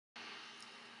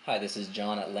Hi, this is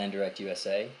John at Land Direct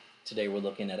USA. Today we're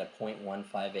looking at a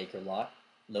 0.15 acre lot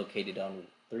located on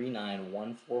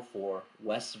 39144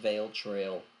 Westvale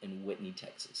Trail in Whitney,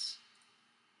 Texas.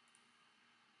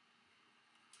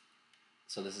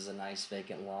 So this is a nice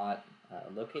vacant lot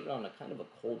located on a kind of a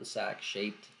cul-de-sac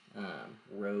shaped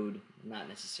road, not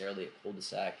necessarily a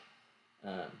cul-de-sac,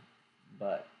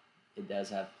 but it does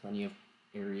have plenty of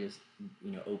areas,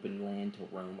 open land to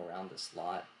roam around this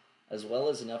lot, as well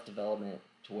as enough development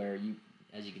to where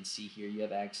as you can see here, you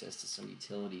have access to some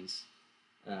utilities.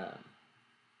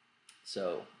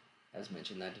 So, as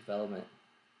mentioned, that development,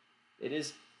 it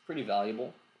is pretty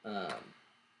valuable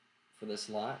for this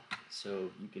lot. So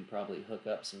you can probably hook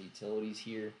up some utilities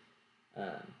here.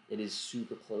 It is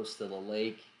super close to the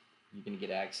lake. You can get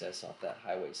access off that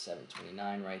Highway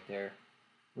 729 right there.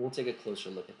 We'll take a closer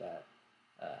look at that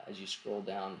as you scroll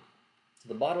down to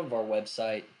the bottom of our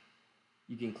website.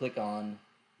 You can click on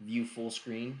View Full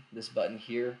Screen, this button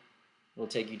here. It'll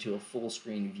take you to a full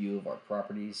screen view of our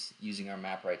properties using our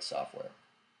MapRight software.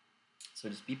 So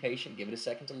just be patient, give it a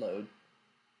second to load,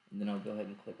 and then I'll go ahead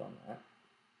and click on that.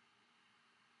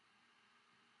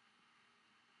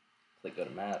 Click Go to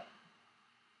Map,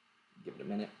 give it a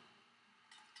minute.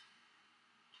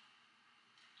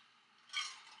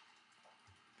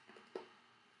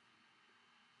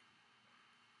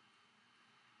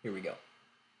 Here we go.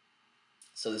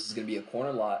 So this is going to be a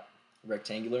corner lot,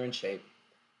 rectangular in shape,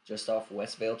 just off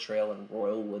Westvale Trail and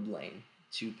Royal Wood Lane,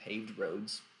 two paved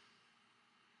roads.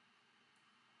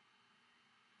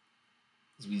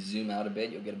 As we zoom out a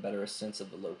bit, you'll get a better sense of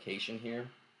the location here.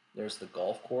 There's the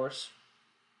golf course,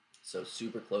 so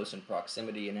super close in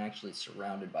proximity and actually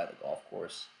surrounded by the golf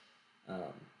course.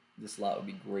 This lot would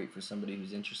be great for somebody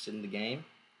who's interested in the game.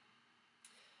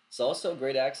 It's also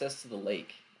great access to the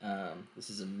lake.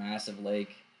 This is a massive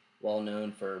lake, well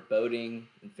known for boating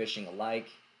and fishing alike.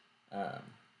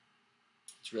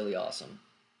 It's really awesome.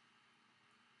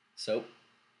 So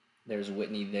there's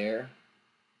Whitney there,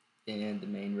 and the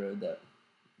main road that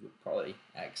would probably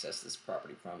access this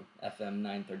property from, FM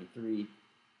 933,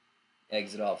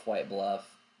 exit off White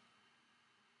Bluff,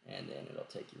 and then it'll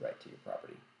take you right to your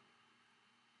property.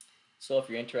 So if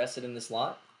you're interested in this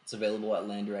lot, it's available at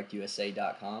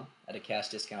landdirectusa.com at a cash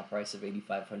discount price of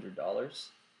 $8,500.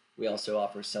 We also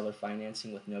offer seller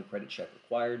financing with no credit check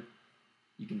required.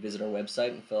 You can visit our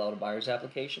website and fill out a buyer's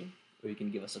application, or you can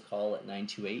give us a call at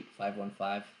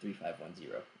 928-515-3510,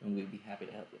 and we'd be happy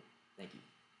to help you. Thank you.